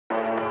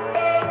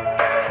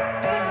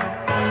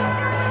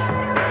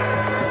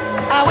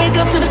wake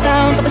up to the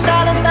sounds of the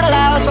silence that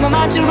allows for my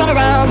mind to run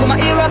around with my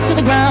ear up to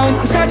the ground.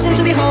 I'm searching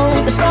to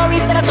behold the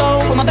stories that I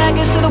told when my back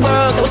is to the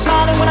world that was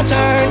smiling when I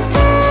turned.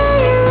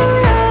 Tell you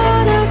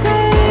you're the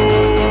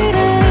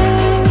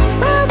greatest,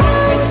 but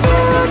once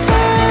you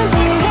turn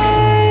the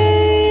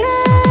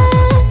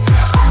haters.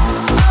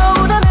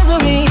 Oh, the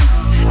misery,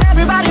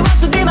 everybody wants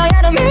to be my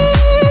enemy.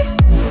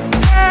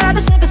 Spare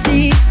the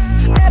sympathy,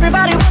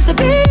 everybody wants to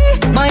be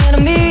my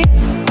enemy.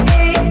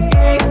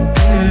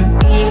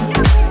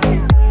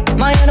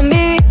 My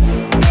enemy.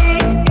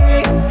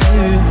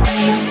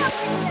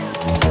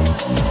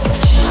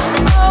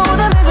 Oh,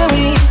 the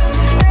misery,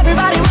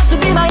 everybody wants to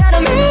be my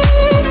enemy.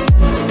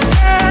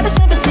 Spare the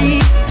sympathy,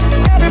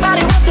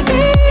 everybody wants to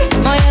be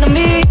my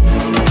enemy.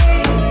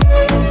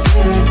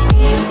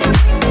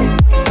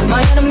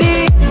 My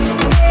enemy.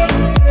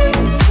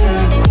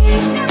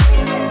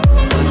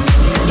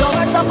 Your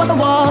words up on the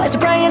wall as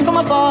you're praying for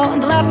my fall,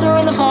 and the laughter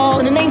in the hall,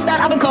 and the names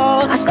that I've been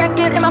called. I stack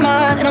it in my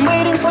mind, and I'm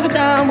waiting for the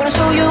time when I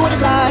show you what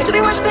it's like to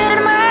be one spit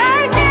in my eye.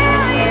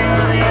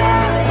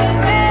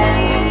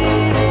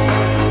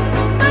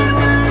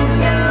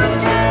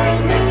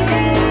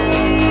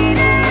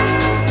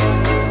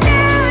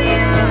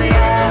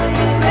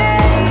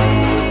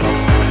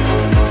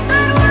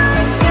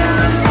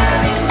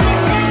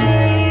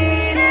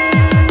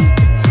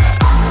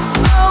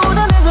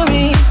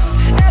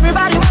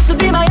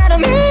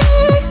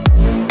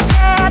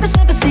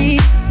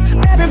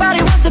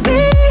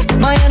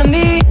 My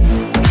enemy.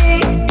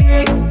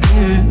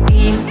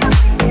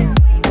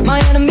 My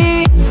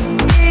enemy.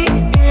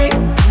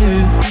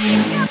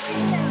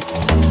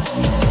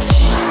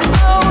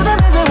 Oh, the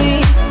misery,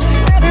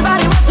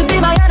 everybody wants to be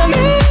my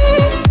enemy.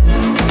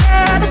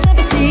 Spare the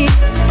sympathy,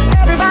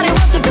 everybody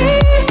wants to be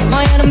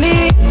my enemy.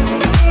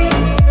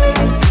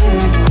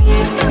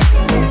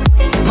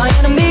 My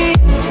enemy.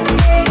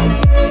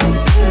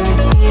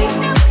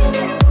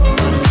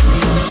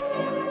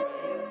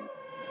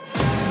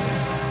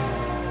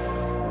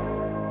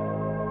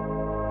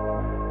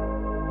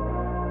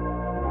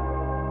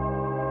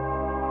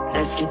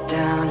 Let's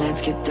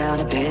get down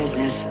to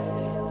business.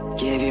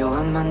 Give you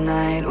one more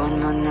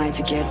night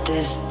to get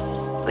this.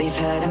 We've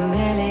had a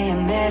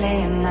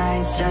million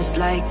nights just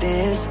like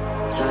this.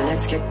 So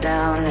let's get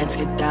down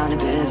to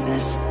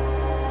business.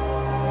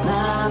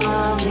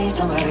 Mama, please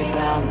don't worry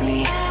about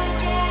me,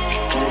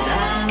 'cause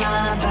I'm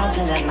about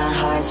to let my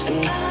heart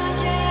speak.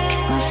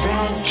 My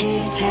friends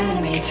keep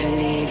telling me to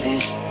leave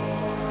this.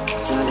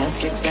 So let's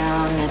get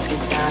down to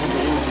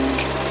business.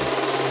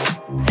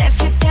 Let's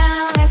get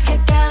down to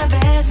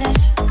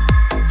business.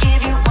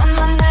 Give you one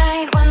more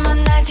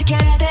night to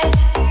get this.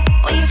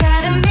 We've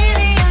had a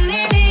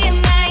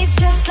million nights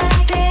just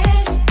like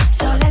this.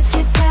 So let's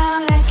get down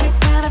to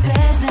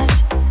business.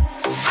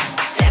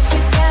 Let's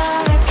get down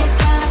to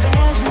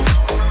business.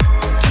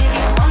 Give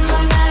you one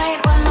more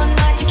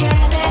night to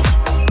get this.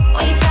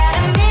 We've had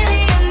a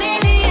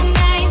million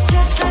nights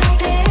just like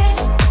this.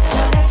 So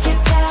let's get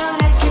down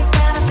to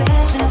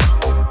business.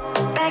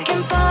 Back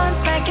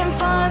and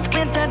forth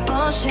with that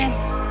bullshit.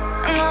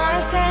 I know I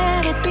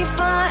said it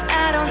before,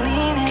 I don't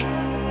mean it.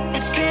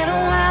 It's been a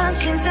while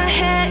since I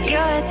had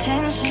your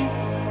attention,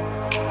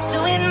 so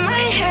it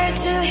might hurt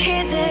to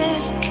hear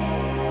this.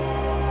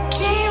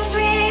 Dreams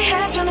we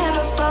have don't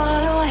ever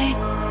fall away.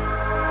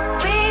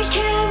 We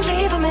can't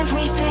leave them if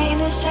we stay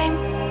the same.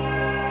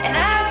 And I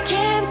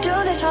can't do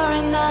this for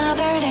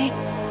another day.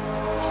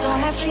 So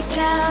let's get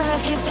down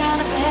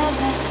to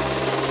business.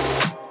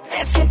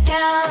 Let's get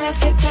down to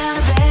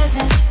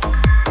business.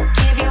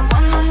 Give you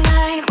one more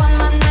night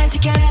to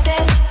get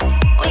this.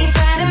 We've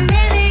had a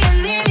million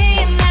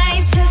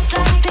nights just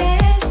like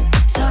this.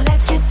 So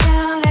let's get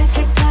down to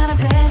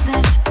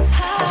business.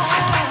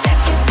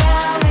 Let's get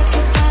down to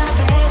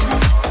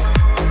business.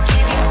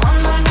 Give you one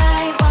more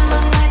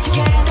night to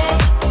get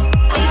this.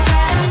 We've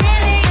had a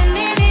million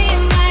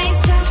nights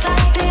just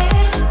like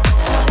this.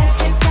 So let's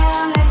get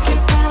down to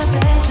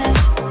business.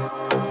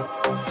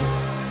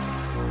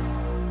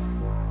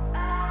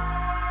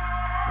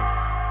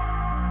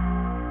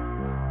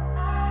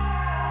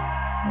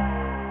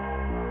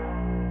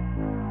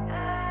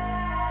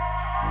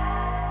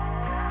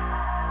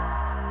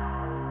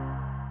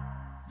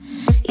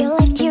 You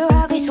lift your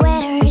ugly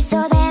sweater so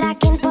that I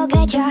can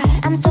forget you.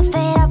 I'm so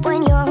fed up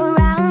when you're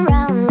around,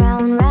 round.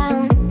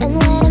 And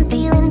when I'm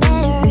feeling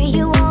better,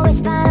 you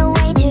always find a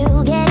way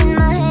to get in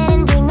my head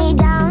and bring me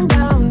down.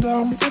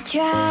 I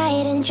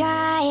tried and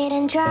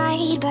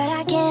tried, but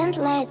I can't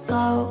let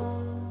go.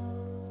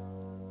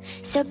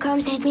 So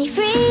come set me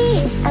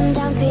free. I'm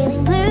down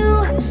feeling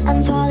blue.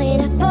 I'm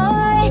falling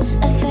apart.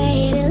 A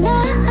faded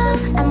love.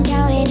 I'm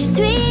counting to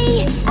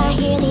 3. I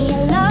hear the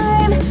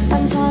alarm.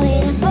 I'm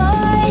falling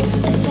apart.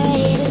 A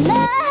faded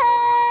love.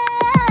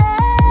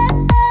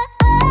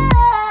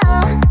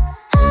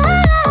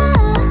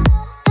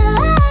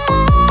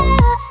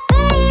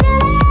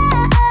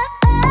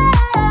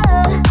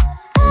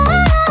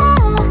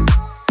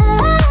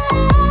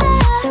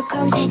 So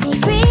come set me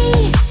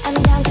free. I'm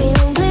down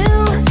feeling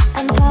blue.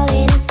 I'm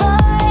falling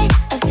apart.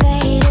 A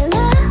faded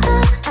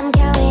love. I'm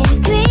counting to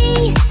 3.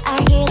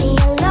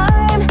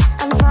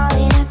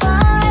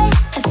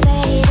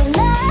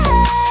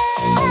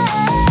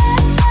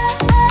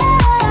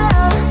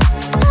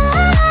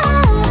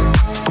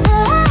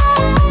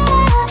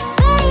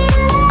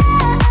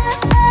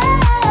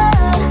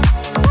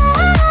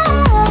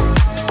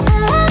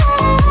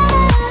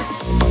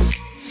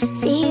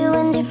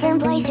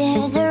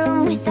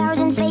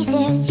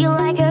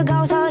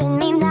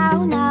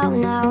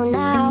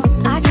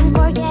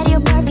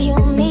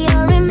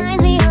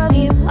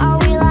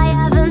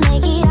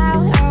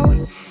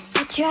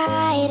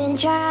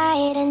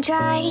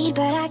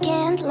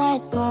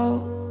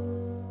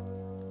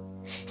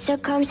 So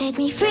come set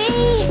me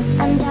free.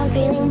 I'm down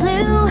feeling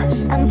blue.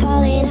 I'm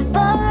falling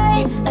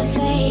apart.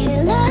 Afraid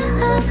of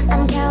love.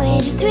 I'm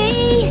counting to 3.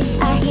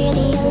 I hear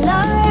the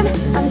alarm.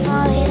 I'm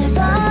falling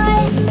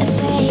apart.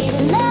 Afraid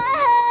of love.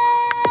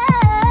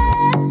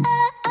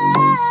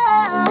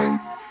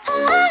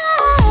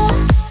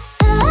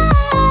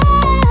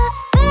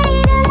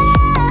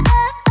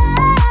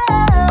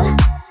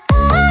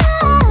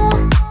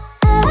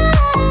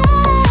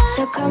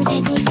 So come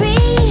set me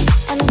free.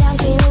 I'm down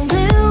feeling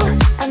blue.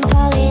 I'm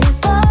falling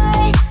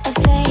apart.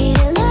 Afraid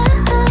of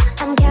love.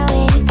 I'm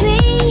counting to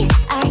 3.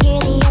 I hear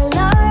the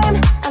alarm.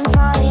 I'm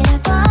falling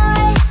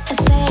apart.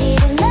 Afraid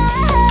of love.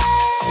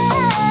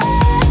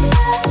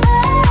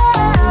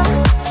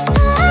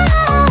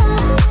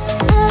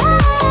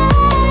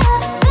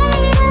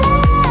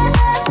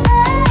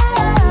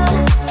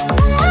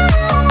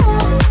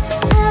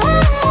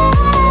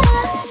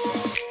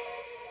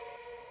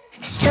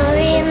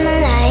 Story of my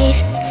life,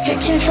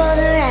 searching for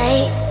the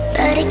right,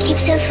 but it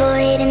keeps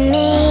avoiding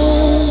me.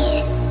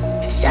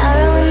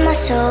 Sorrow in my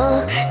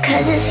soul,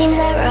 cause it seems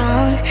that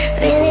wrong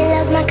really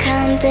loves my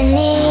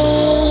company.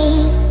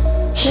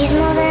 He's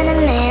more than a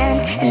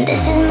man, and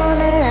this is more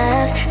than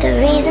love. The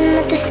reason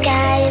that the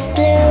sky is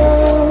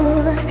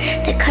blue.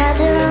 The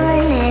clouds are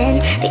rolling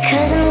in,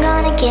 because I'm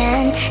gone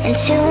again, and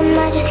to him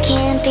I just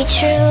can't be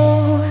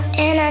true.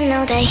 And I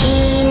know that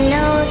he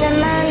knows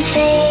I'm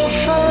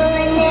unfaithful,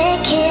 and it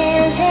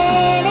kills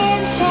him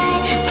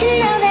inside to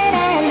know that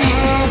I'm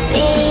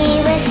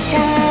happy with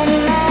some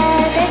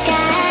other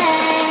guy.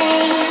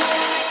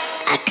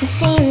 I can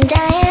see him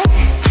dying.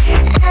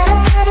 I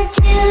don't wanna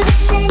do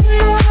this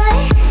anymore.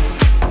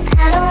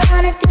 I don't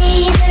wanna be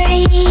the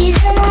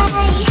reason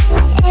why.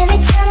 Every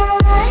time I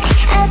walk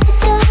out the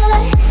door,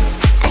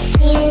 I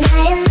see him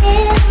die a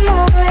little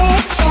more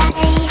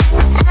inside.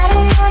 I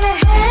don't wanna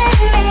hurt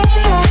him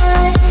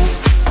anymore.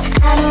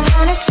 I don't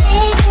wanna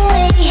take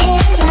away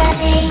his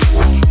life.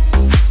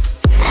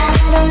 I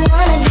don't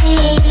wanna be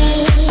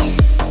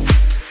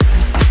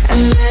a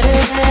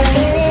murderer.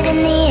 Feel it in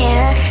the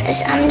air as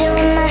I'm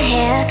doing my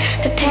hair,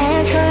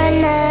 preparing for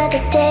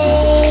another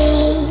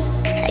day.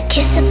 A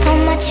kiss upon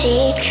my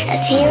cheek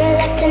as he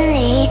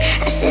reluctantly,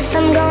 as if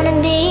I'm gonna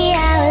be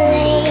out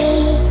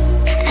late.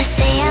 I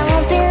say I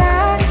won't be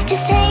long,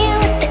 just hanging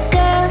with the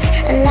girls,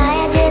 a lie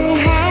I didn't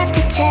have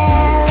to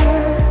tell.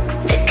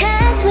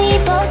 Because we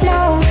both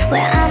know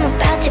where I'm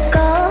about to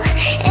go,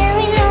 and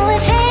we know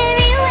it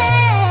very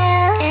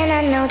well. And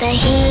I know that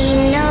he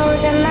knows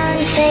I'm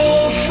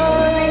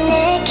unfaithful, and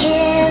it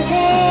kills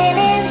him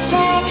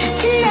inside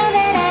to know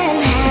that I'm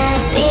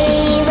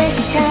happy with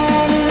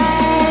some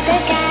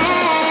other guy.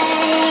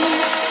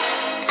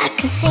 I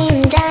can see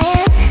him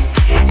dying.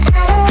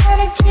 I don't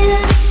wanna do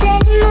this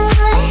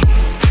anymore.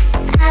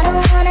 I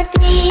don't wanna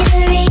be the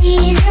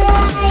reason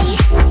why.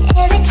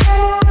 Every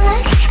time I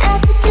walk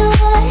out the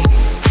door,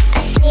 I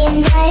see him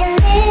die a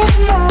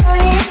little more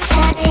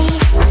inside.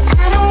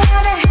 I don't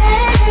wanna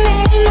hurt him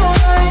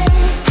anymore.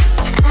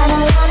 I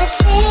don't wanna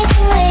take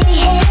away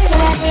his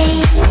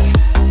life.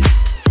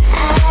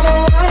 I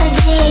don't wanna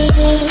be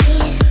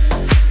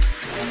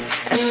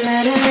a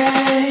murderer.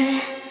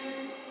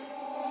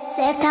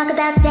 Let's talk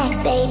about sex,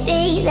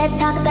 baby. Let's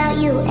talk about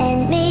you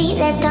and me.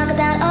 Let's talk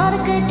about all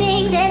the good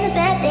things and the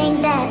bad things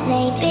that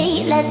may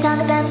be. Let's talk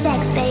about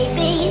sex,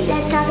 baby.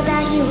 Let's talk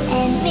about you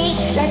and me.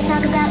 Let's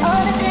talk about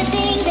all the good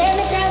things and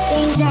the bad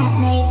things that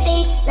may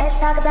be. Let's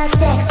talk about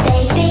sex,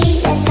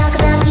 baby. Let's talk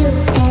about you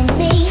and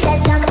me.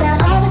 Let's talk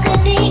about all the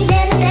good things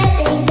and the bad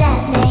things that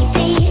may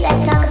be.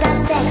 Let's talk about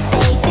sex,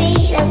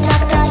 baby. Let's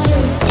talk about you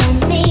and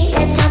me.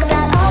 Let's talk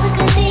about all the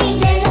good things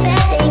and the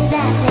bad things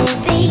that may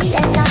be.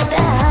 Let's talk about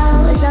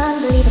it's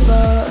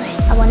unbelievable.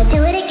 I wanna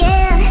do it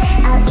again.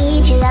 I'll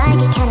eat you like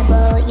a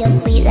cannibal. You're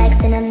sweet like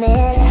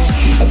cinnamon.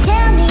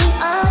 Tell me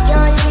all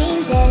your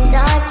dreams and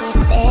darkest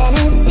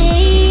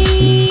fantasies.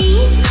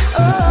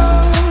 Oh.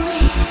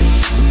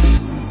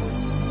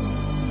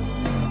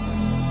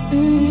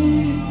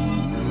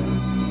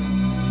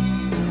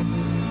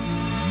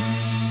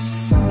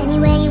 Any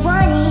way you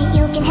want it,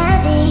 you can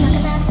have it. Talk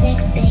about sex,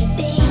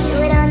 baby. Do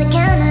it on the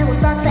counter, we'll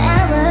fuck for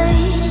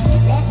hours.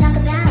 Let's talk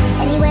about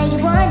any way you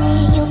want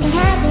it, you can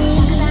have it.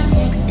 Talk about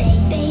sex,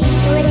 baby.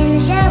 Do it in the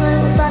shower,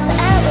 we'll fuck for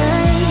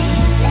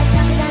hours. Let's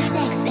talk about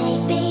sex,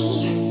 baby.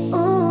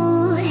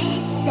 Ooh,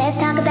 let's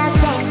talk about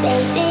sex,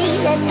 baby.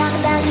 Let's talk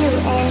about you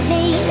and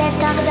me. Let's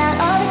talk about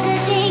all the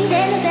good things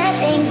and the bad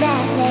things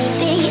that may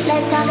be.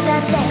 Let's talk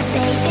about sex,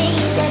 baby.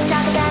 Let's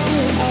talk about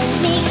you and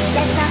me.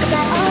 Let's talk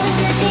about all the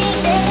good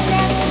things and the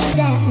bad things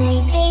that may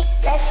be.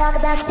 Let's talk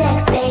about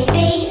sex,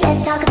 baby.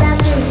 Let's talk about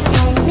you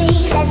and me.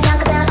 Let's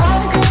talk about all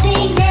the good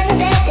things and the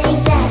bad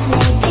things that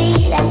may be.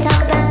 Let's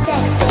talk about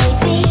sex,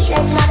 baby.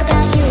 Let's talk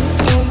about you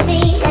and me.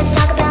 Let's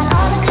talk about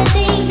all the good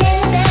things and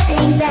the bad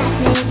things that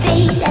may be.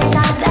 Let's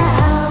talk about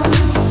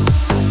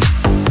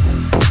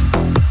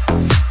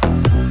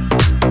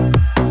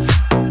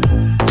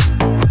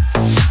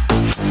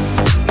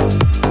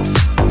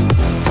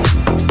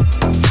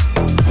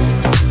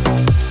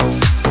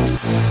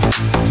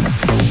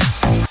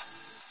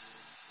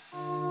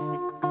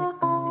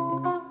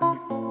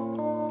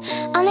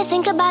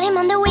about him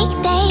on the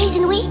weekdays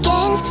and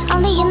weekends,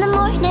 only in the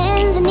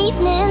mornings and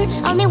evening,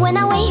 only when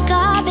I wake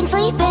up and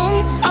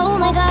sleeping. Oh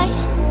my god,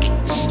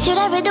 should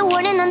I read the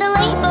warning on the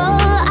label?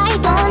 I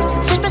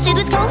don't. Should proceed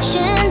with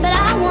caution, but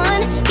I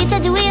won. Guess I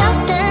do it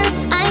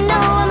often. I know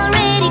I'm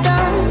already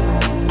gone.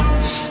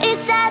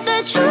 It's sad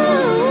but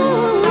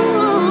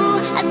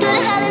true. I'd go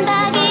to hell and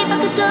back if I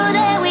could go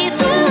there with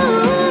you.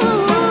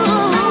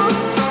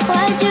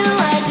 What do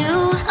I do?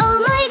 Oh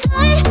my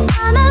god,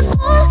 I'm a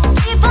fool.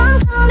 Keep on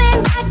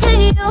coming back to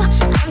you.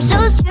 I'm so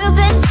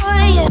stupid for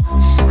you.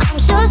 I'm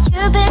so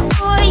stupid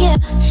for you.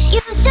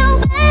 You're so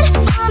bad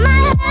for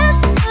my health,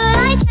 but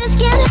I just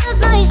can't help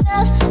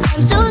myself.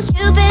 I'm so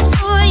stupid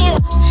for you.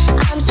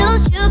 I'm so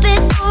stupid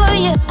for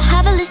you. I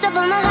have a list of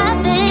all my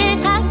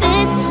habits.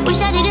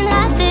 Wish I didn't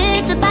have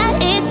it, so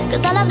bad it's,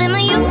 cause all of them are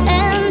you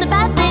and the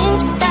bad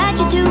things that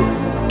you do.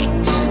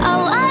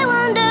 Oh, I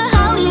wonder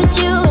how you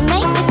do and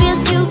make me feel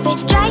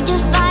stupid. Try to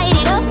fight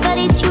it off, but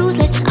it's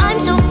useless. I'm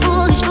so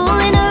foolish,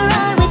 fooling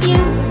around with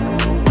you.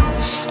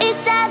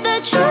 It's sad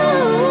but true.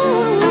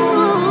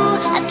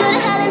 I'd go to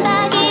hell and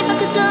back if I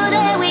could go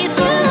there with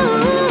you.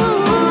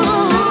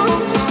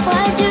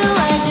 What do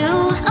I do?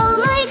 Oh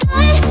my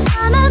god,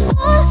 I'm a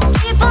fool.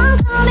 Keep on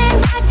coming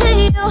back to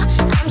you.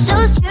 I'm so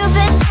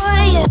stupid for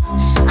you.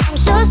 I'm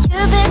so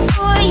stupid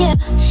for you.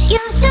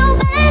 You're so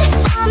bad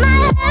for my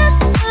health,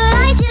 but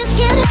I just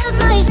can't help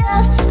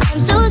myself. I'm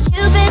so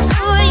stupid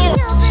for you.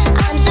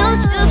 I'm so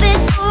stupid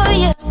for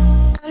you.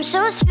 I'm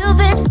so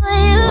stupid for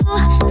you,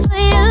 for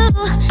you,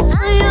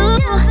 for you.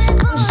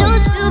 I'm so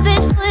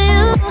stupid for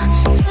you,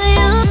 for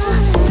you,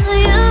 for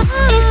you.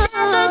 It's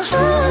never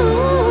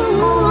true.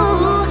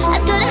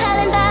 I'd go to hell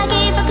and back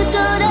if I could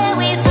go there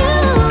with you.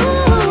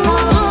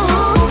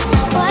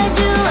 What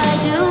do I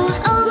do?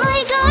 Oh my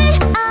god,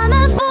 I'm a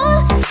fool.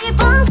 Keep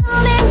on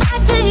coming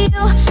back to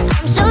you.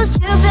 I'm so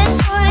stupid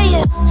for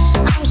you.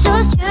 I'm so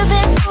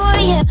stupid for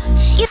you.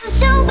 You're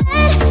so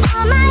bad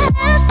for my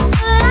health,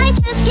 but I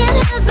just can't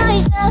help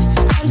myself.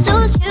 I'm so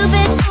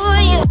stupid for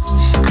you.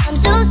 I'm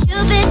so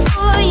stupid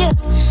for you.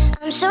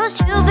 I'm so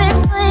stupid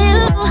for you,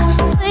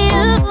 for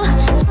you,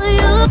 for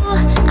you.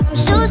 I'm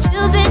so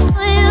stupid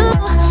for you,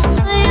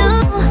 for you,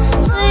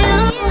 for you.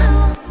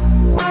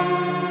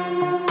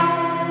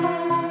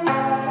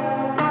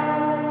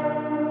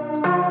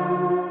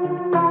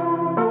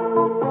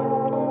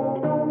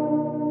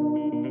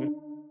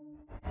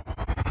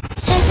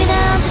 Take me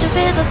down to the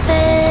river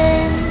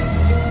bend.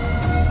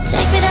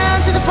 Take me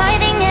down to the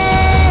fighting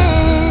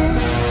end.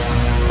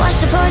 Wash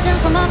the poison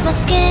from off my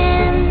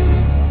skin.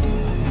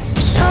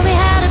 Show me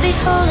how to be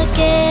whole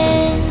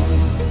again.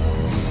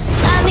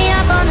 Fly me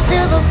up on a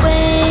silver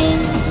wing.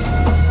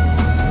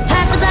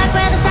 Past the black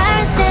where the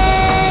sirens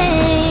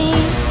sing.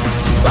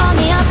 Wall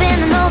me up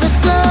in an Novus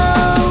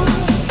glow.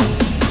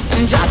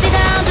 And drop me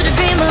down to the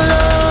dream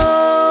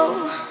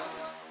below.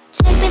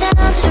 Take me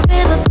down to the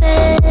river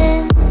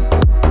bend.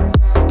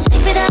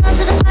 Take me down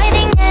to the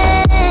fighting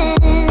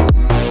end.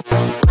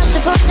 Wash the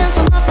poison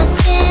from off my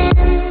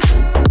skin.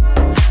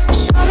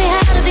 Show me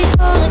how to be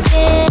whole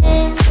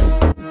again.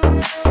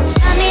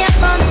 Fly me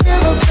up on a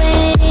silver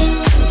wing.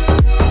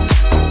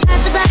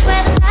 Past the black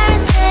where the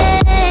sirens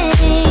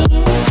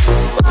sing.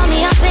 Wall me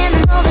up in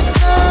an Novus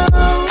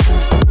glow.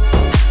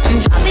 And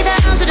drop me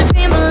down to the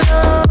dream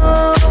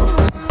below.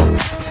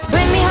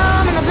 Bring me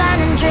home in the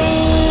blinding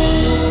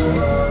dream.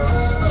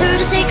 Through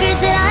the secrets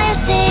that I have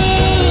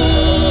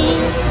seen.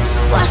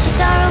 Wash the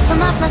sorrow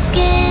from off my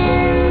skin.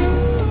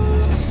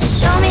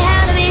 Show me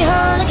how to be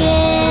whole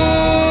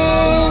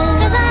again.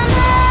 Cause I'm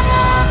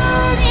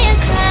only a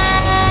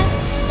crack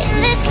in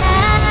this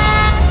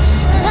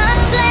castle of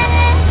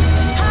bliss.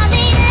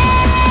 Hardly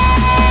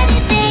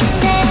anything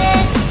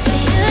there for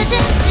you to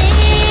see.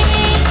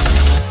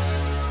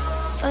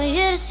 For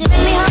you to see.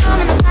 Bring me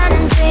home in the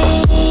blinding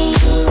dream.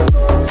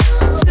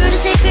 Through the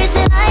secrets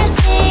that I have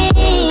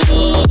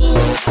seen.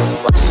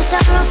 Wash the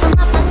sorrow from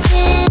off my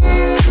skin.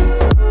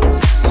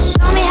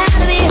 Show me how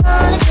to be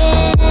whole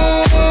again.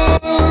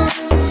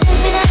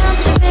 Take me down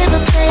to the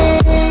river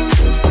bend.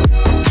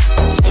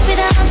 Take me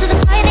down to the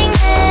fighting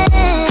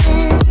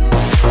end.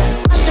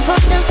 Wash the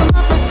poison from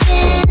off my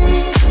skin.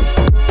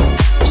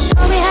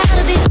 Show me how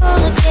to be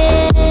whole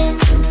again.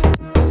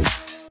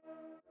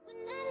 When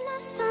I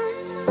love sun,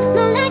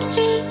 no like a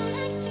tree.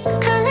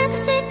 Color the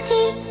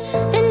city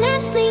that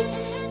never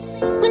sleeps.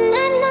 When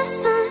I love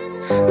sun,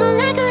 no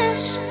like a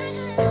rush.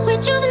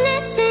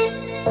 Rejuvenescent,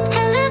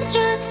 hell of a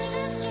drug.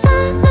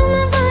 Follow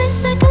my voice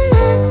like a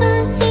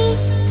melody.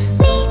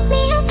 Meet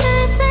me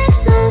outside like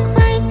smoke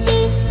white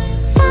teeth.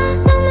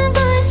 Follow my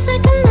voice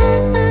like a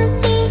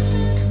melody.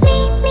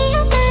 Meet me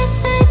outside,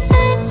 side,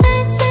 side,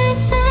 side, side,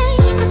 side.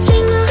 I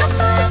dream of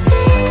our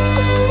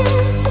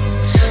dance.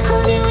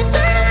 Hold you with my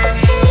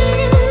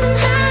hands. I'm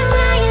high,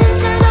 wired,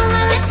 tied on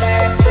my lips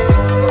and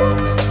blue.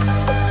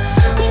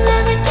 We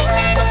love everything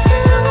that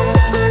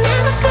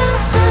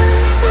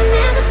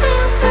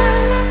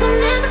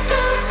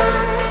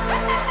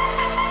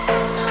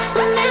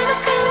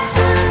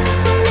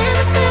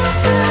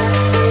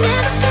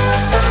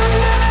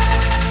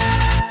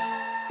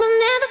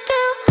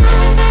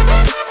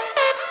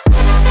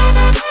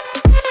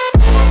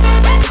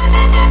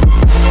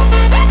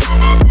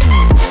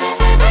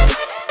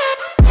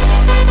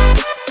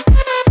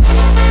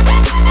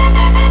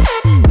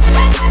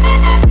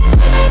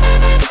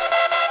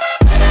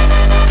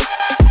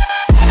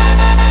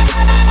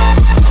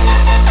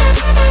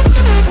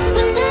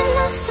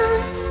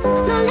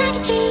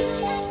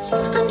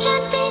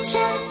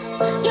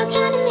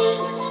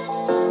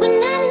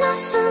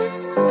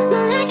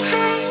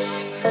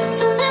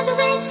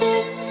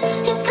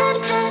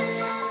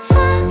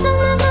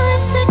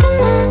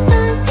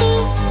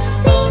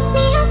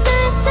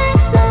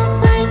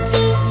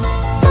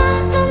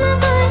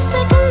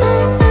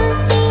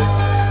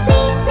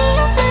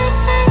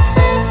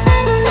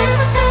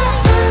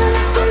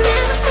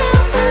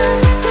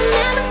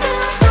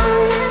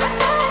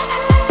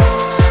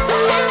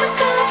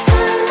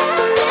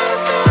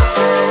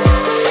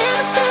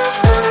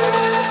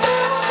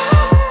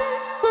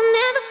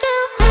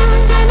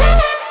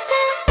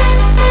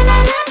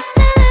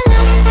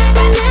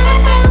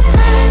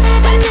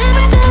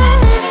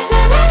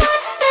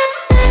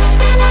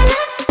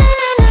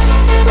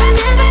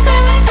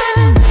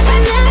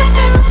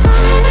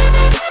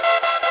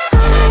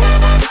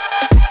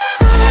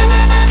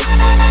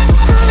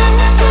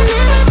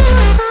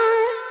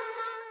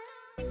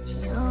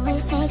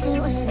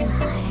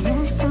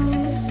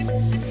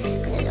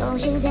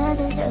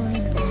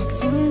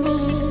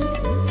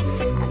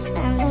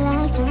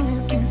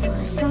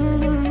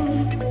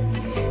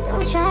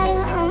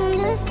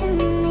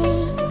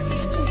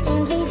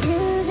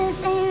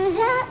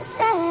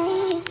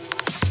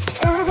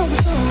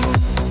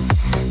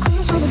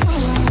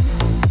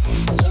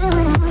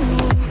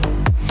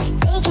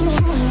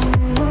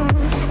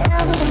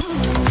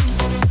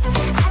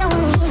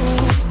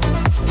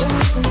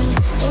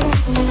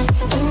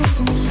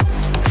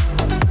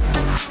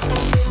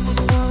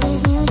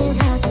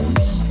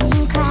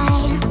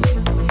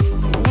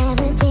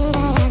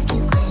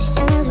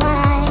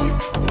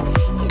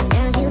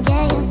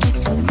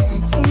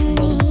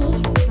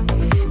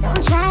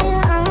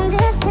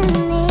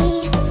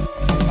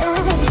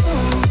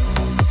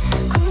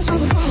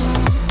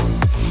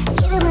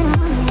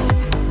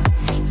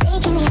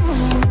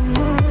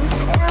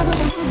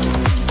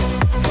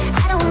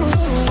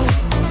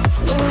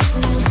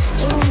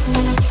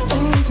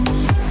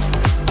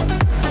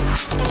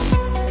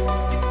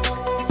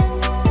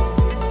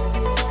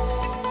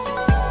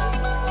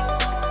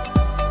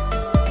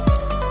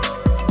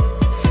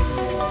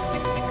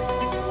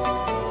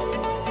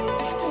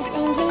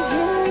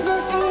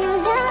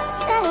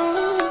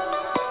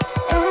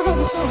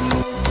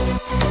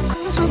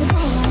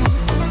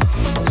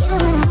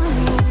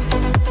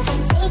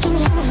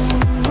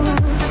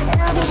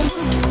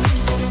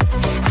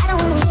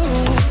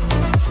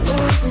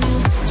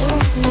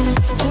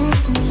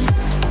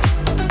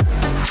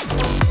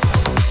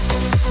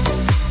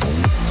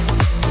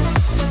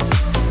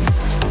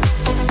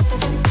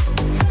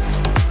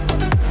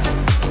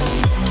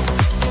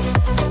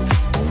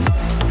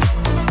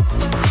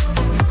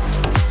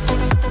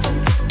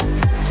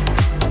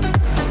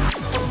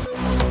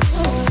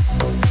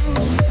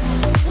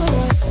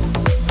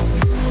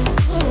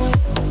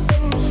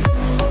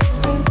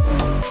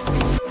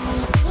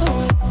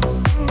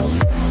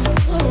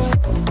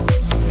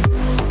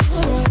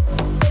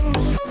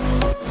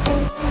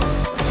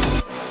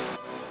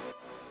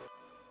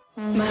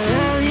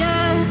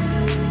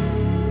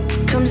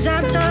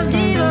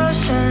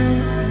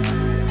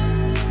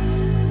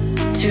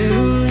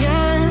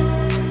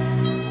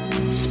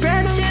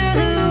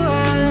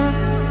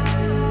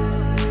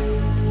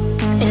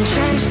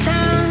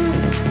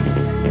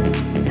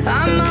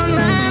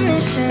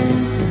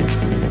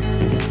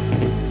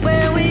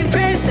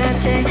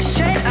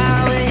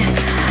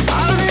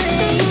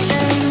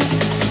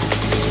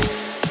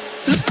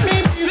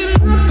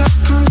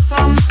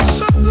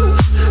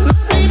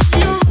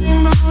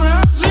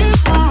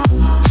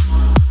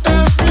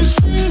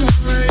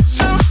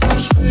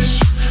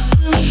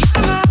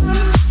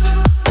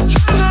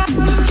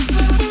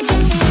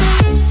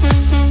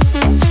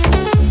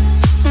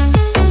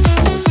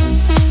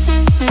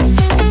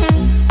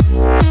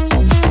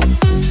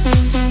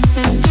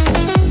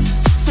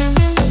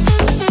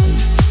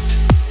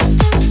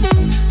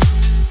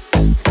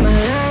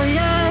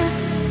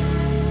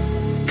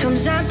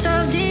comes out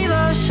of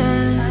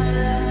devotion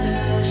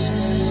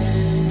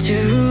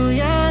to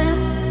ya,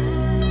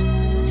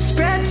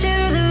 spread to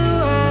the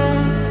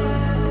world.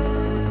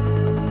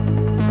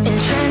 In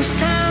Trench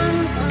Town,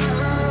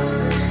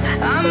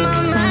 I'm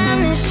on my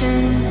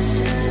mission,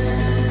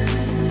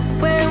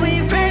 where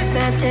we praise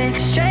that day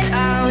straight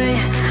our way,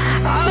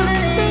 all the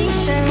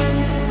nation.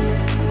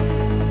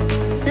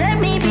 Let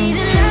me be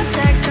the love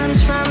that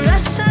comes from the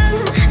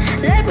sun.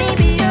 Let me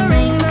be a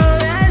rainbow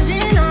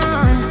rising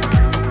on.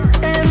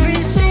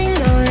 Every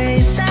single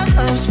race out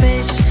of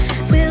space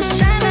will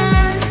shine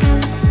on,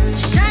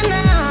 shine on.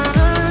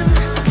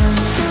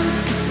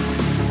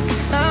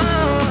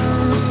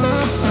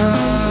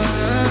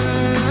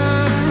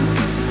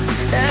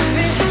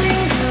 Every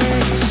single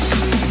race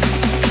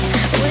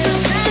will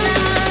shine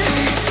on,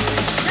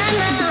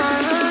 shine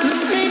on.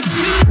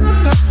 Love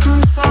that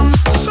comes from the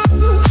sun.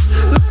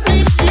 Let me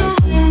be a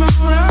rainbow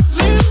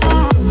rising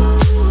on.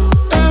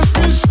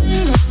 Every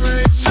single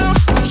race out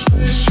of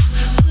space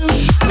will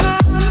shine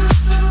on,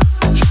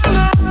 shine on.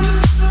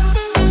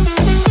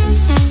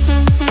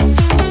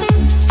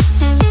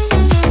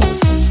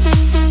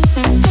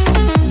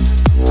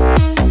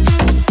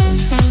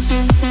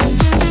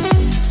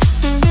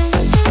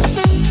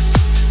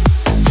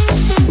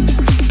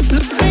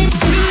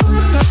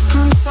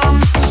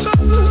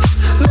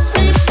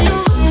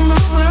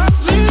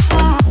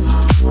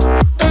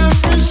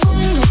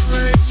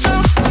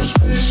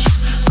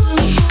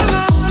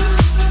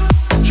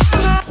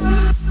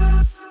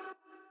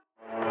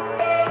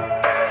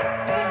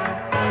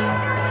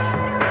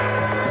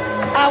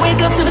 I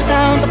wake up to the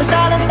sounds of the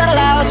silence that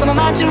allows for my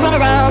mind to run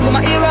around with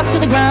my ear up to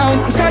the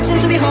ground. I'm searching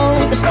to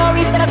behold the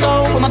stories that I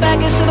told when my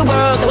back is to the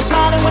world that was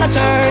smiling when I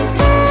turned.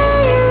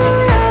 Tell you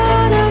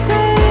you're the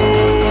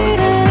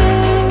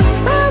greatest,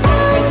 but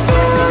once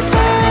you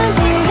turn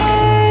the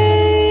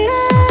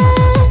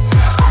haters.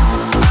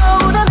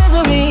 Oh, the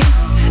misery,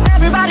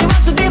 everybody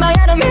wants to be my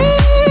enemy.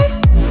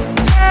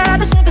 Spare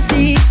the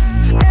sympathy,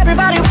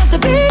 everybody wants to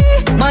be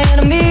my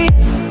enemy.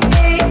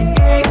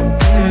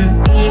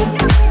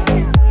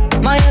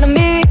 My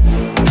enemy.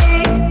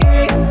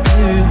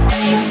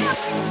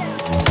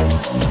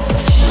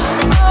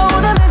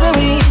 Oh, the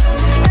misery,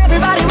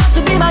 everybody wants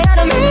to be my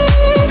enemy.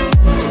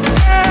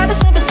 Spare the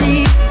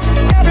sympathy,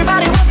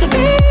 everybody wants to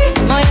be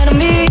my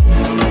enemy.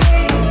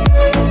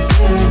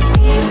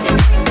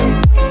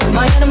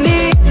 My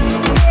enemy.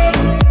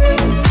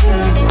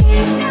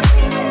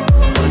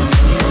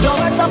 Your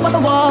words up on the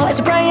wall as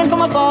you're praying for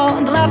my fall,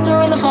 and the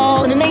laughter in the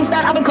hall, and the names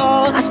that I've been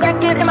called. I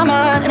stack it in my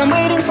mind, and I'm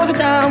waiting for the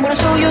time when I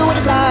show you what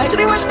it's like to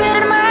be worse better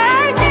than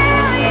mine.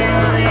 Tell you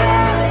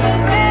you're the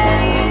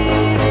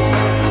greatest,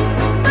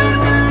 but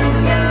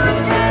once you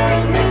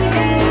turn the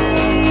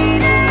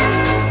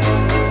haters.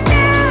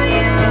 Tell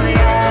you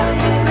you're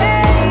the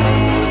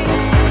greatest,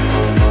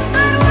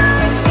 but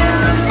once you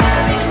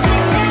turn the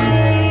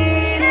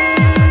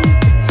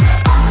haters.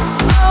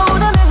 Oh,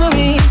 the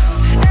misery,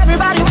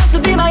 everybody wants to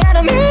be my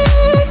enemy.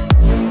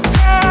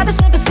 Spare the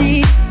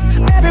sympathy,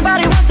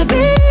 everybody wants to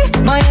be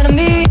my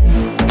enemy.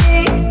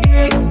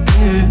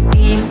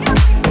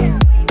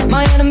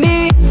 My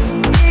enemy.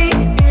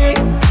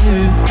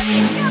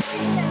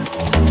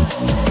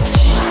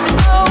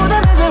 Oh, the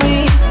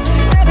misery,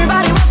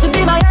 everybody wants to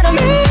be my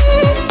enemy.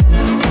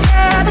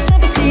 Spare the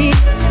sympathy,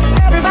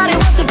 everybody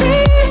wants to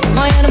be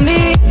my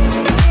enemy.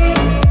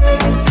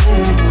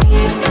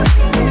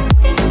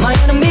 My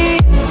enemy.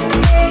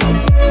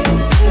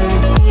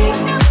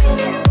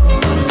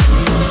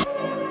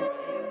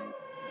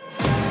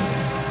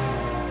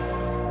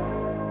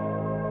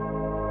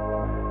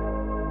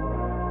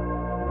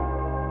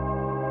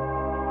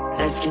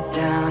 Let's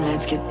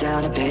get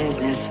down to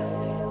business.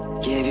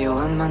 Give you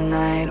one more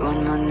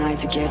night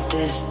to get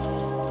this.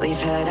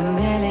 We've had a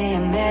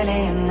million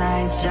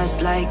nights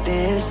just like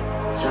this.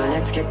 So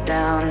let's get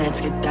down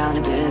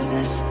to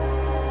business.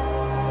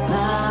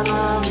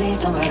 Mama, please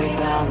don't worry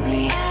about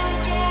me,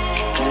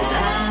 'cause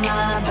I'm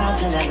about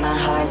to let my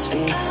heart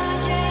speak.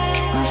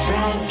 My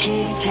friends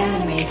keep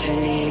telling me to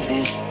leave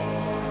this.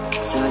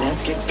 So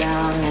let's get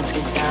down to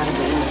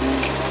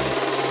business.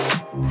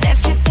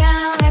 Let's get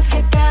down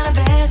to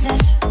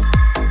business.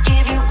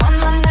 Give you one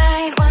more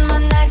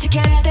night to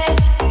get this.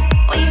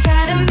 We've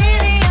had a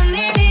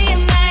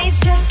million nights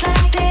just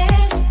like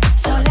this.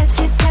 So let's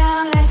get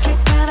down to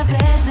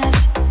business.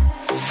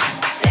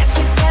 Let's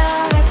get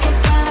down to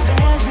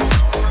business.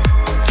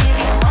 Give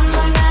you one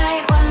more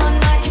night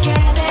to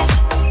get this.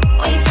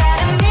 We've had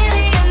a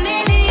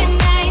million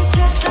nights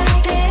just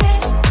like this.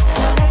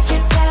 So let's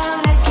get down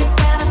to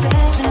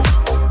business.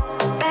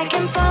 Back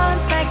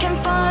and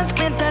forth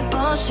with that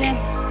bullshit.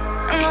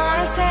 I know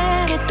I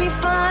said it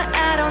before,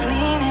 I don't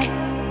mean it.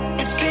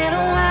 It's been a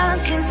while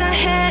since I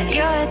had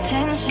your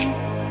attention,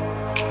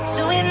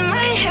 so it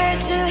might hurt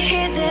to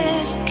hear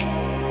this.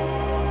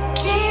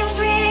 Dreams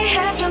we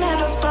have don't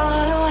ever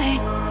fall away.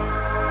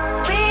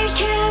 We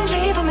can't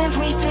leave them if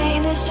we stay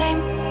the same.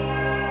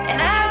 And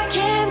I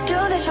can't do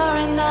this for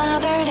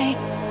another day.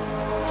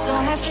 So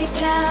let's get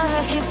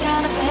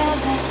down to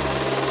business.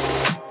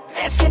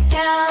 let's get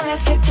down to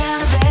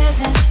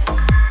business.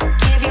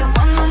 Give you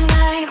one more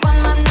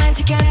night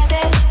to get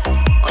this.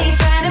 We've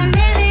had a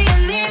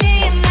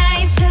million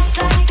nights just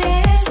like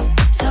this.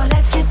 So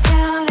let's get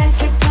down to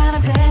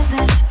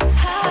business.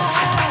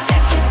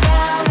 Let's get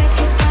down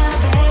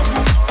to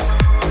business.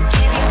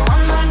 Give you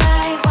one more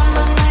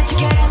night to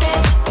get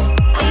this.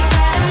 We've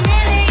had a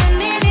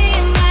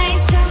million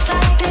nights just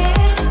like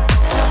this.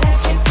 So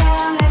let's get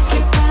down to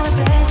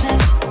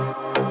business.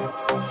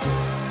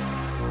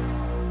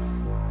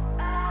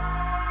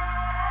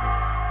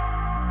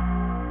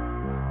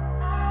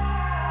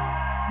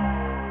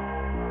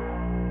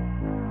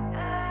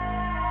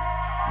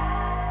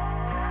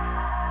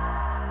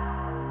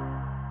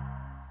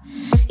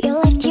 You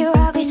left your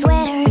ugly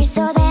sweater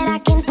so that I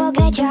can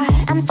forget you.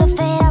 I'm so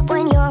fed up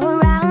when you're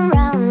around,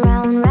 round.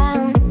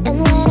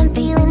 And when I'm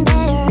feeling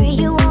better,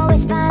 you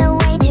always find a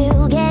way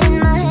to get in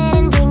my head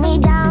and bring me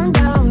down.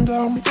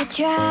 I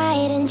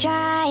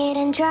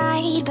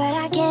tried, but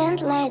I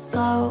can't let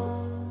go.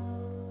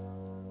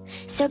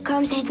 So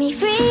come set me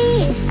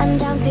free. I'm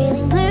down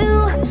feeling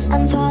blue.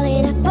 I'm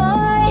falling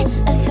apart.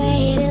 A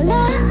faded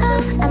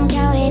love. I'm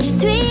counting to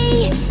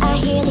 3. I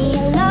hear the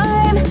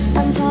alarm.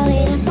 I'm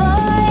falling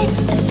apart.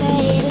 A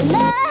faded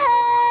love.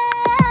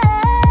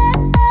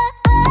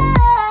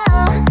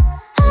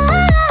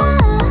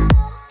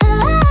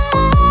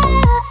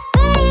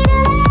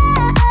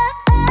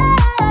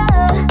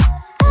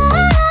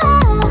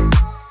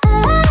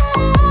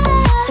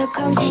 So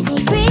come set me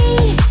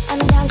free. I'm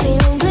down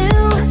feeling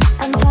blue.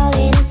 I'm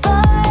falling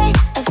apart.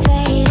 A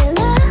faded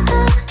love.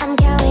 I'm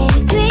counting to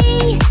 3.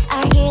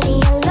 I hear the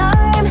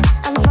alarm.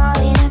 I'm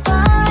falling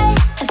apart.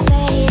 A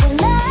faded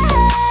love.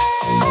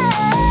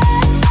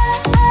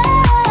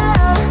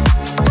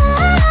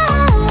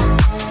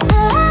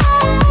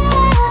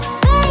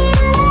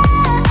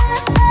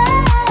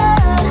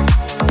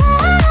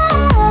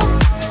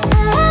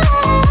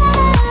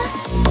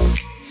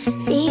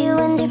 See you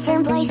in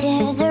different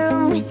places, a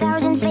room with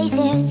 1,000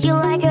 faces. You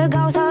like a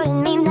ghost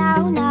holding me now.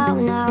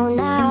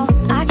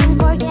 I can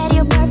forget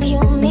your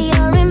perfume, it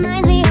all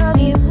reminds me of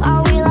you.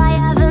 Oh, will I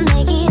ever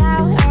make it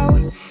out?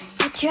 Oh,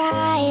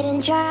 I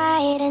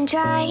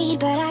tried,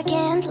 but I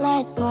can't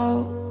let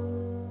go.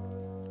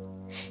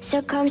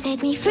 So come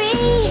set me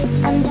free.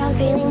 I'm down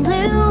feeling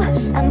blue.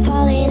 I'm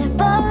falling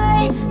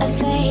apart. A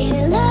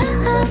faded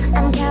love.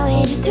 I'm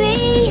counting to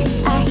 3.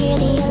 I hear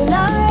the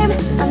alarm.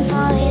 I'm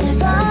falling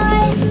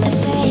apart. A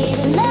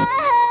faded love.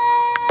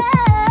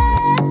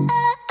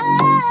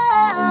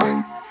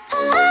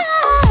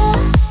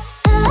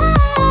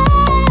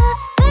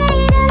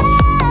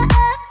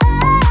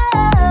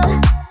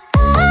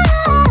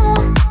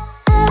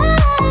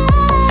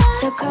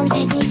 So come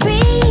set me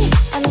free.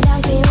 I'm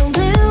down feeling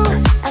blue.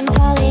 I'm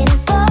falling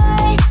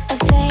apart. A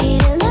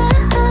faded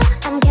love.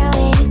 I'm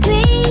counting to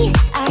 3.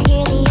 I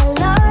hear the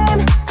alarm.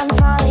 I'm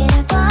falling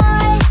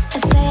apart. A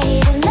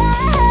faded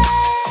love.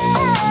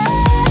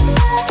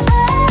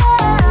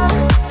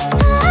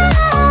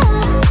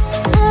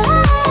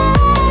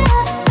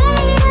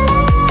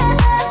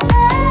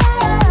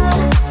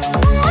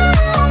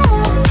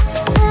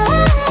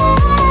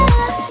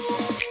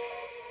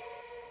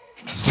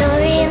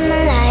 Story of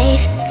my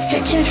life,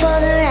 searching for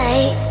the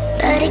right,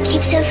 but it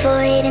keeps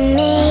avoiding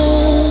me.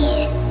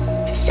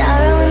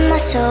 Sorrow in my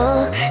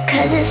soul,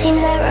 cause it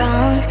seems that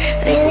wrong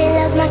really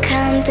loves my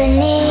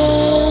company.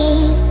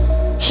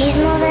 He's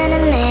more than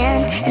a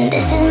man, and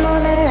this is more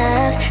than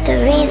love. The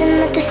reason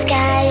that the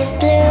sky is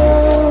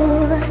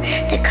blue.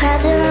 The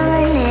clouds are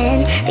rolling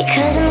in,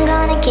 because I'm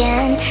gone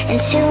again, and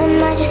to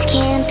him I just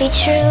can't be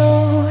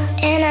true.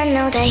 And I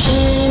know that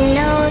he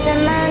knows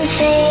I'm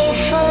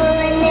unfaithful,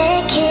 and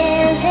it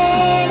kills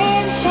him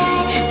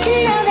inside to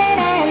know that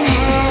I'm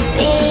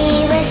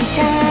happy with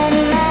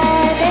some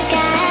other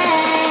guy.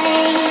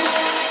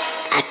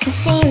 I can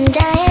see him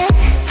dying.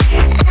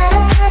 I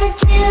don't wanna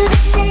do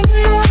this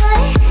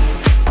anymore.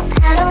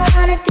 I don't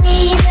wanna be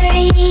the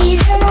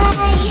reason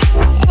why.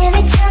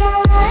 Every time I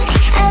walk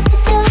out the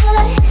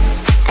door,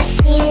 I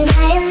see him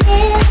die a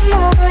little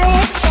more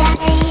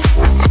inside.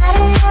 I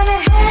don't wanna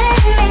hurt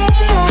him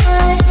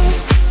anymore.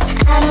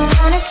 I don't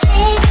wanna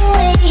take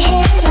away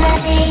his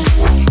life.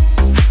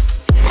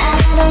 I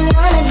don't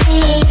wanna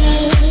be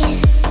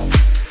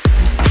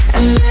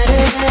a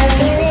murderer.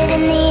 Feel it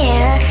in the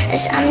air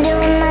as I'm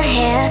doing my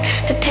hair,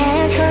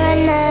 preparing for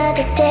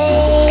another day.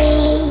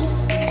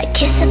 A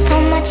kiss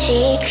upon my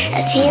cheek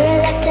as he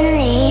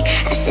reluctantly,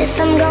 as if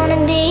I'm gonna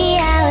be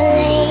out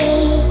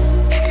late.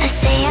 I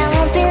say I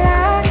won't be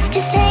long,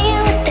 just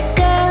hanging with the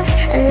girls.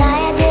 A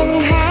lie I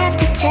didn't have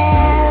to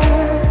tell,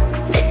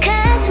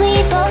 because we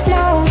both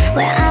know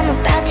where I'm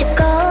about to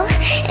go,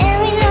 and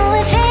we know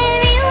it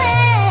very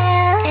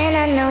well. And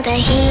I know that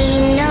he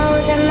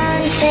knows I'm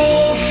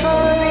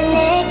unfaithful, and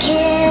it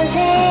kills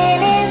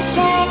him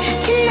inside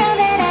to know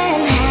that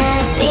I'm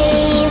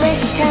happy with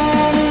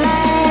some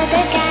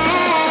other guy.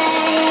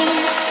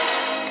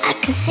 I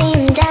can see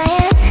him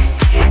dying.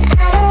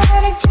 I don't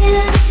wanna do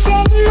this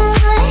anymore.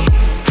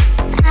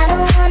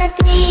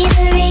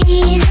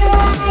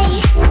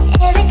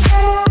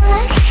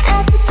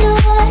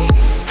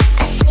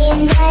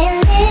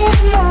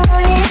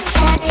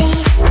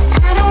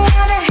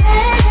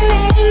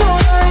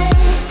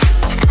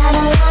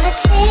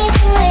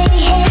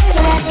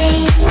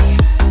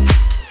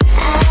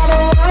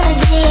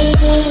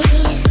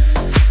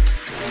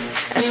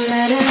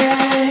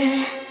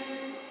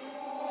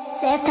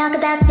 Let's talk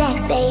about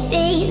sex,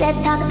 baby. Let's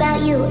talk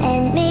about you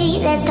and me.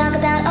 Let's talk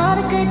about all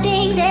the good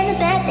things and the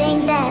bad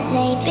things that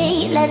may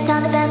be. Let's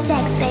talk about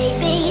sex,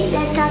 baby.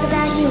 Let's talk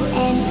about you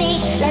and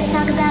me. Let's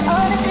talk about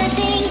all the good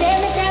things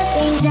and the bad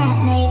things that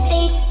may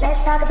be.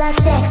 Let's talk about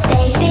sex,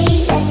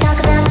 baby. Let's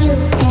talk about you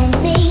and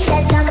me.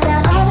 Let's talk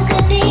about all the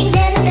good things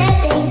and the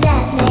bad things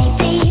that may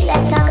be.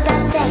 Let's talk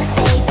about sex,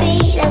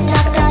 baby. Let's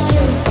talk about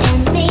you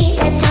and me.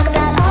 Let's talk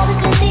about all the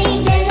good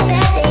things and the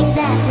bad things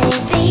that may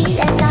be.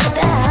 Let's talk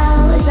about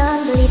it's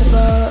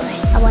unbelievable.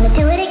 I wanna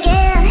do it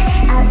again.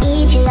 I'll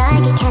eat you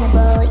like a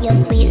cannibal. You're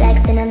sweet like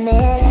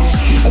cinnamon.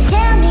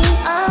 Tell me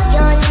all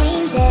your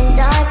dreams and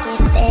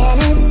darkest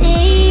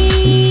fantasies.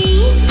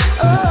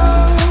 Oh.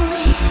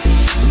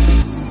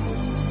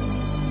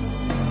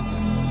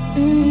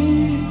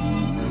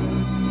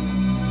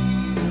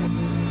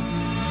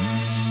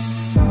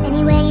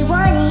 Any way you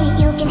want it,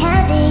 you can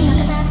have it.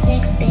 Talk about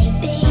sex,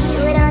 baby.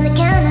 Do it on the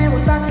counter,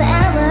 we'll fuck for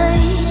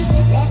hours.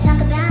 Let's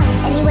talk about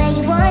any way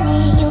you want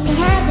it, you can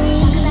have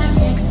it. Talk about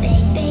sex,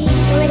 baby.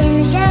 Do it in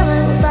the shower,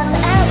 we'll fuck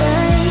for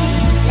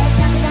hours. Let's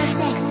talk about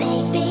sex,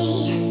 baby.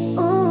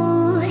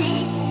 Ooh,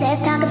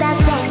 let's talk about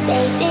sex,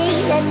 baby.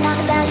 Let's talk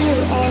about you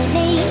and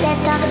me.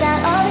 Let's talk about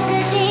all the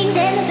good things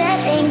and the bad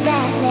things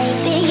that may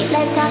be.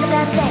 Let's talk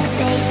about sex,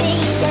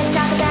 baby. Let's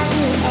talk about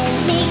you and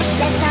me.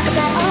 Let's talk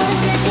about all the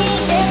good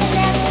things and the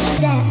bad things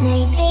that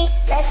may be.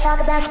 Let's talk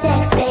about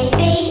sex,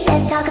 baby.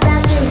 Let's talk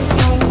about you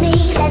and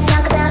me. Let's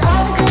talk about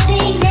all the good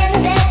things and the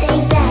bad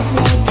things that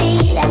may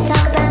be. Let's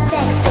talk about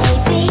sex,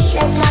 baby.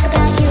 Let's talk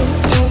about you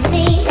and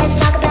me. Let's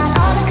talk about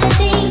all the good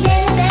things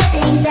and the bad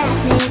things that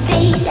may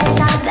be. Let's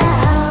talk about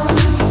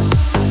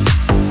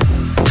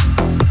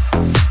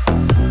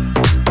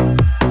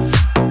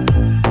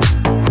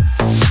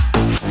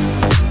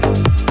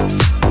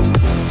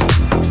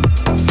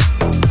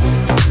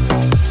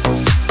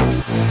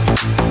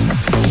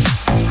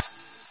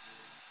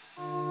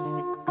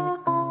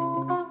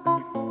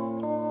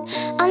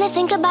only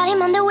think about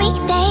him on the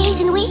weekdays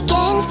and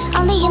weekends.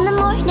 Only in the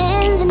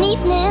mornings and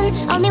evening.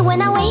 Only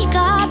when I wake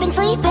up and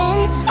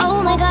sleeping.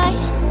 Oh my god,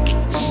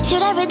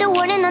 should I read the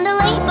warning on the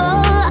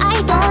label?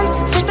 I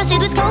don't. Should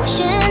proceed with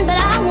caution, but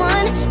I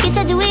won. Guess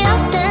I do it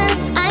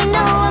often. I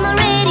know I'm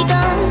already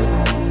gone.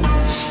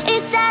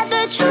 It's sad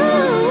but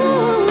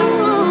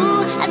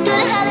true. I'd go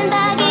to hell and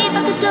back if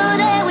I could go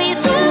there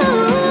with you.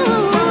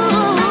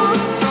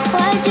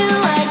 What do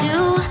I do?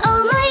 Oh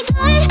my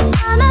god,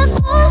 I'm a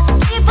fool.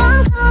 Keep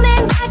on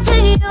coming back to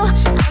you.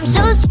 I'm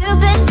so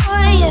stupid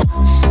for you.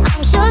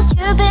 I'm so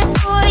stupid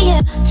for you.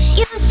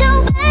 You're so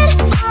bad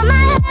for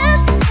my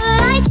health, but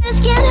I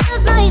just can't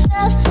help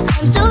myself.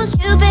 I'm so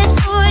stupid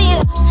for you.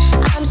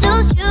 I'm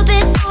so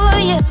stupid for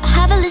you. I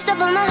have a list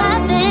of all my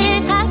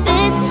habits.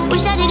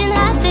 Wish I didn't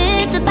have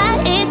it, so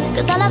bad it's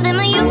 'cause all of them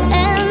are you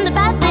and the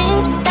bad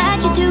things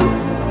that you do.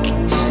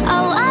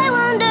 Oh, I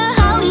wonder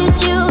how you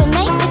do and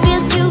make me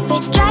feel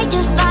stupid. Try to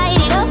fight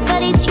it up,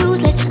 but it's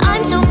useless.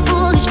 I'm so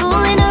foolish,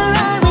 fooling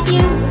around with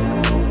you.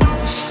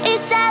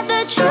 It's sad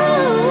but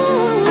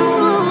true.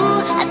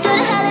 I'd go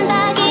to hell and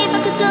back if I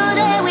could go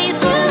there with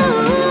you.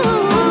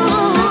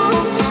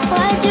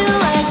 What do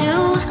I do?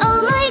 Oh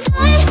my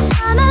god,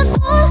 I'm a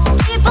fool.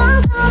 Keep on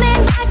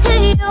coming back to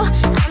you.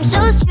 I'm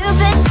so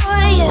stupid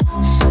for you.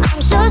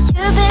 I'm so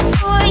stupid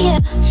for you.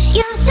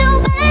 You're so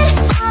bad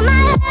for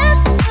my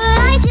health, but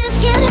I just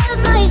can't help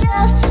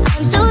myself.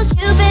 I'm so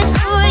stupid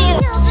for you.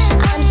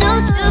 I'm so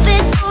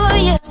stupid for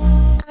you.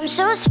 I'm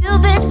so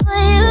stupid for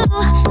you,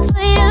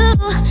 for you,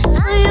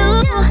 for you.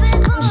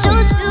 I'm so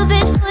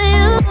stupid for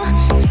you,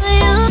 for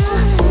you,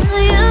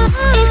 for you.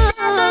 It's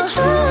never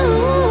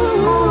true.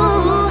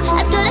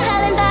 I'd go to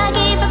hell and back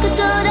if I could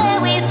go there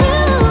with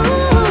you.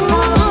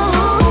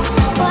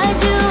 What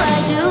do I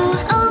do?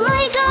 Oh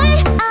my god,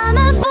 I'm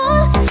a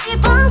fool.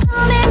 Keep on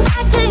coming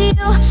back to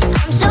you.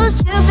 I'm so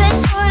stupid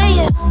for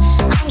you.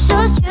 I'm so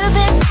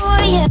stupid for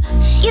you.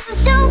 You're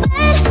so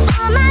bad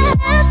for my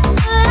health,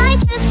 but I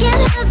just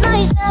can't help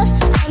myself.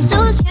 I'm so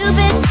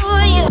stupid for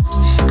you.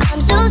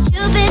 I'm so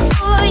stupid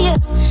for you.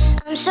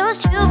 I'm so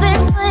stupid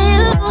for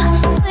you,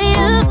 for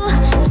you,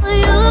 for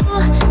you.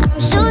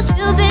 I'm so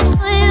stupid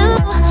for you,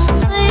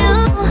 for you,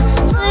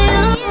 for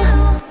you.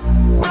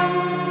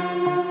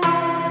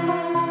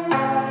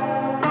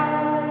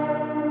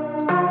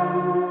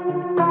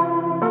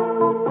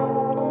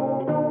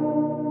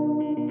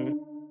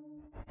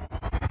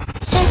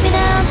 Take me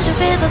down to the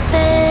river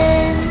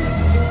bend.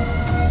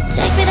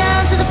 Take me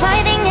down to the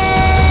fighting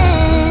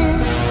end.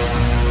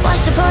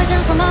 Wash the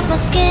poison from off my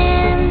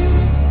skin.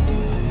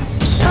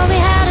 Show me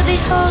how to be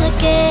whole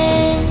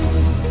again.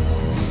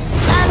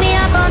 Fly me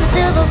up on a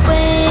silver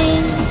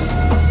wing.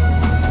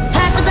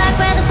 Past the black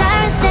where the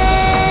sirens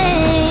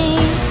sing.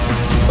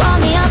 Warm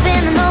me up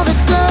in the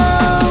novice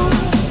glow.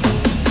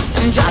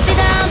 And drop me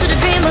down to the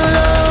dream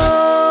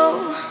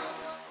below.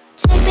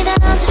 Take me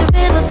down to the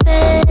river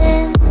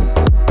bend.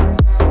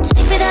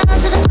 Take me down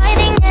to the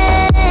fighting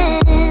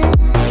end.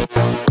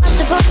 Wash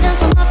the poison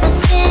from off my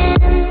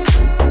skin.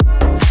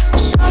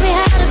 Show me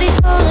how to be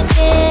whole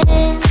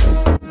again.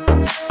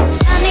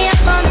 Fly me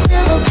up on a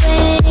silver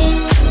wing.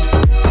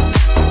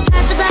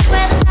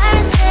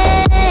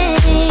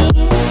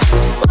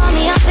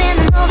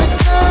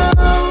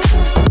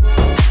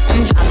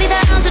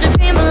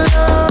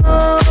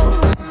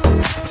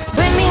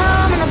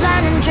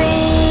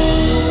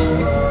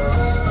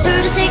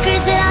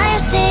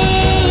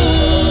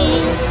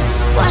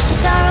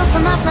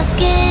 off my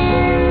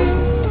skin.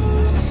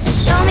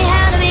 Show me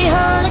how to be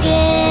whole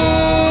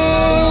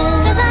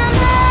again. 'Cause I'm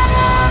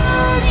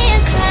only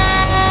a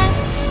crack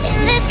in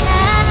this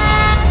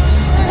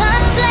castle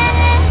of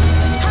glass.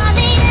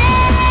 Hardly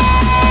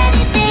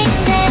anything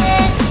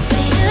there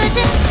for you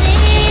to see.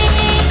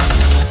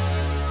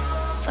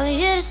 For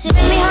you to see.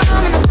 Bring me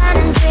home in the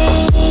pine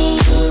dream.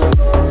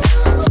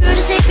 Through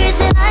the secrets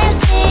that I have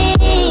seen.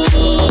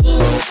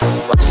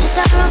 Wash the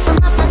sorrow from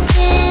off my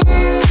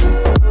skin.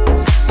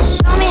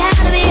 Show me how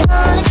to be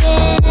whole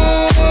again.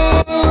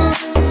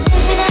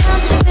 Take me down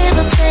to the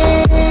river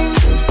bend.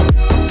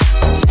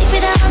 Take me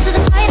down to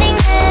the fighting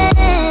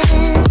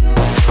end.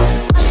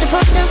 Wash the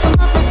poison from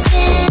off my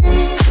skin.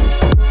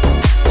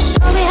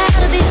 Show me how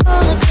to be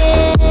whole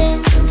again.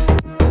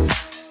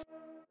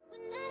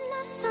 When I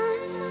love sun,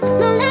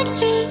 more like a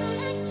tree,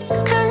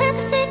 colors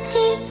the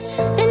city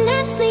that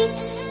never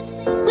sleeps.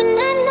 When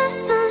I love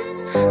sun,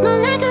 more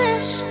like a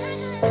rush,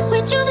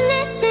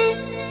 rejuvenescent,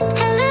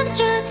 hell of a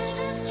drug.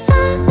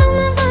 Follow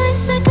my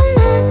voice like a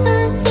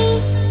melody.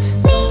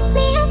 Meet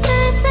me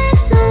outside like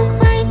smoke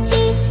white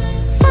teeth.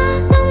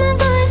 Follow my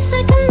voice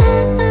like a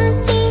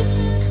melody.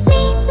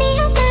 Meet me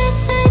outside,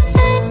 side,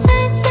 side,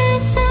 side,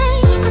 side,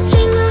 side. I'll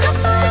dream my heart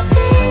for a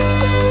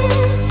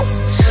dance.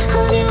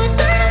 Hold you with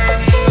one of my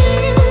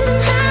hands. I'm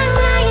high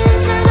wire,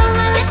 turn on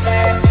my lips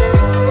and the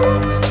blue.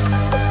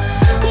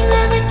 We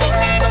love a thing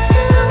that is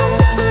true.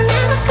 We'll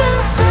never grow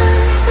old.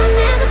 We'll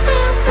never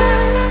grow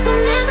old.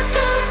 We'll never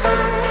grow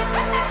old.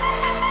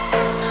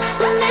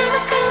 We'll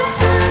never grow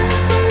old.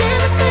 We'll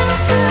never grow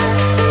old.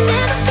 We'll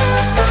never grow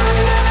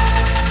old.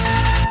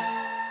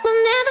 We'll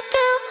never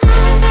grow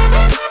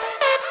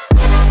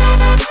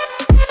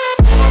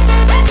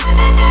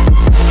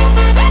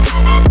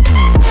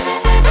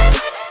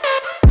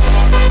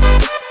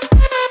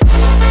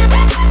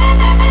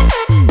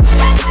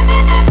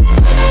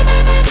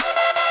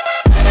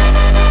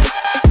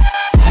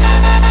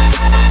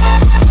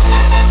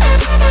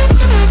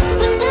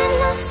When I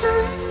love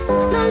sun,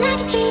 more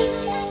like a dream.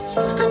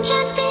 I'm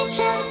trying to reach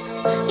out,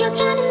 you're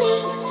trying to me.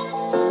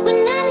 When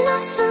I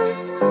love sun,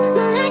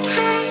 more like a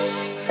high.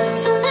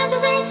 So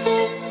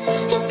mesmerizing,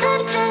 it's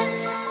called a cut.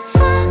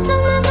 Follow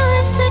my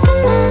voice like a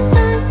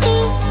melody.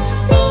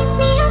 Meet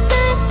me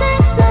outside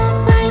like smoke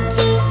white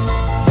teeth.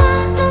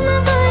 Follow my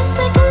voice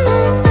like a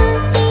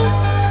melody.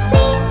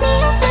 Meet me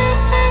outside,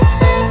 side,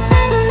 side,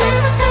 side,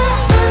 side, side.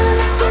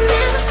 We'll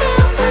never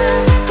grow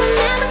old. We'll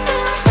never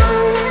grow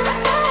old.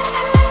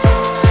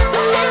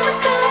 We'll never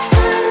grow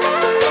old.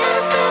 We'll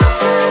never grow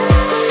old.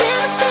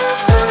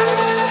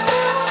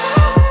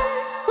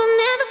 We'll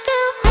never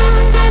grow old.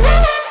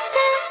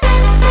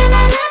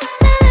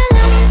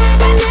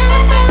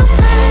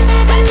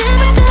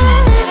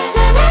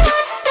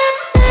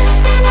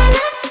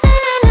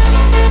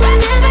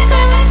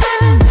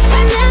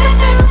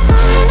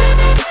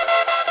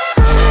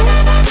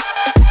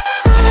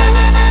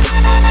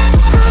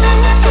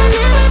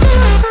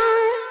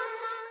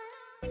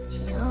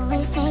 She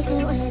always takes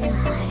it with a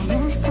heart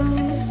of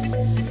stone.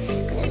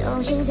 But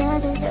all she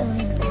does is throw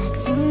it back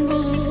to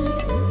me.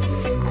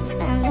 I've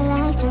spent a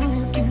lifetime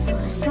looking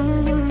for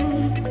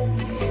someone.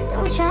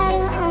 Don't try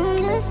to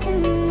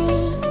understand me.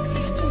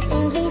 Just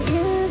simply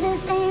do the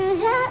things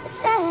I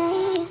say.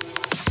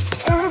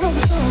 Love is a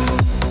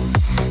feeling,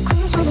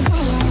 quench my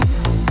desire.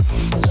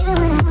 Give it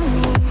when I want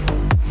it,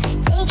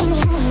 taking me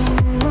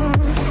higher.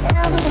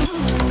 Love is a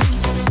feeling,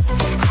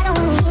 I don't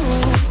wanna hear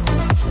it.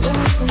 Give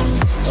it to me,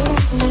 give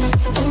it to me,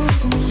 give it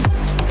to me.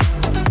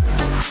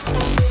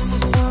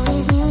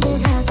 Always knew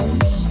just how to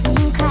make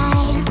me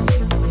cry.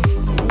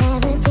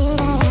 Never did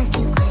I ask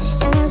you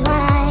questions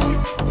why.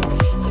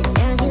 It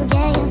seems you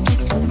get your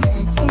kicks from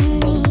hurting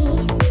me.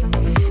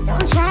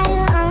 Don't try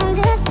to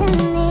understand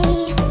me.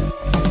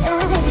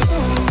 Love is a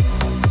feeling,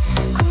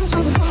 quench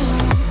my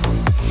desire.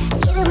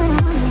 Give it when I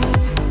want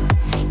it,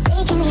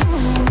 taking me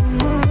higher.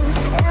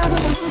 Love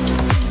is a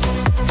feeling,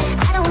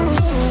 I don't wanna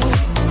hear it.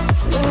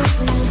 Give it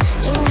to me,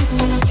 give it to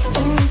me,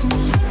 give it to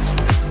me.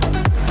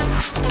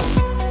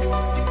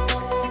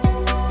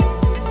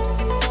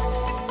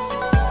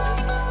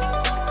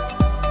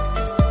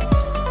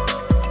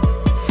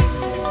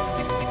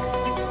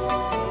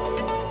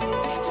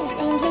 Just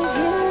simply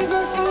do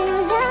the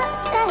things I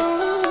say.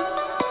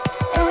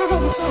 Love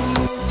is a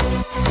feeling,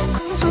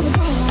 quench my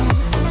desire.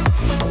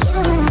 Give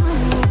it when I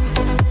want it,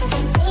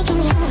 taking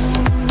me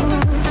higher.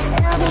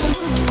 Love is a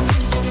feeling,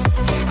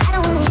 I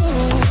don't wanna hear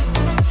it.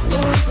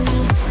 Give it to me,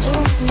 give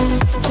it to me,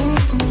 give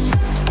it to me.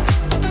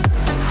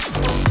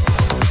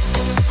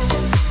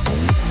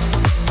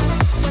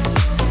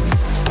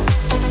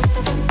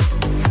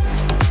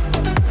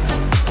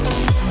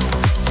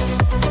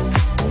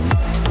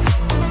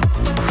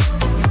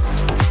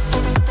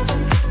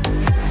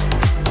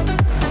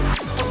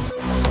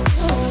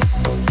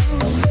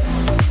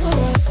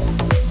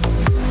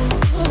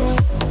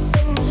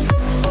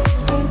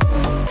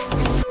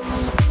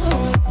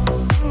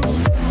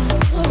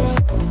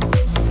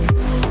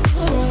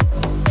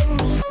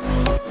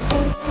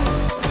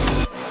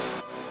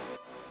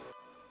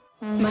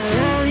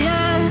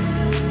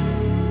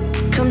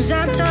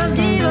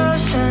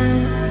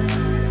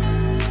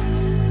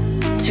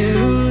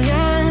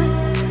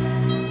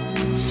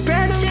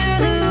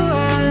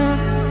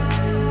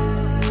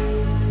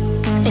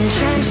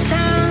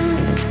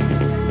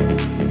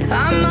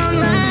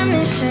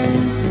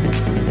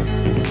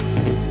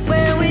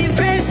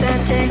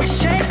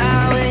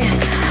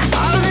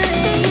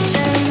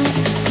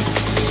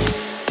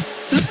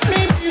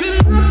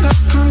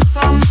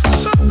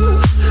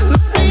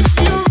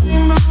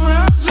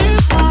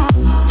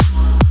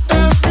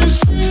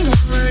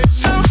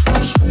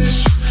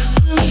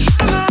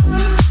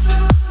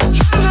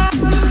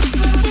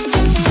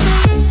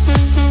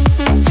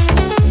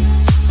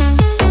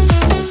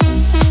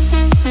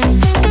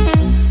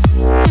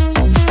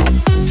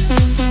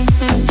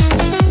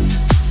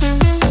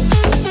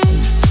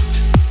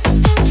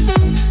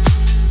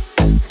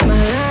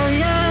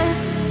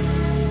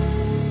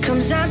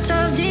 act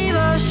of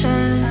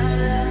devotion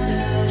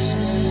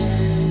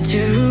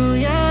to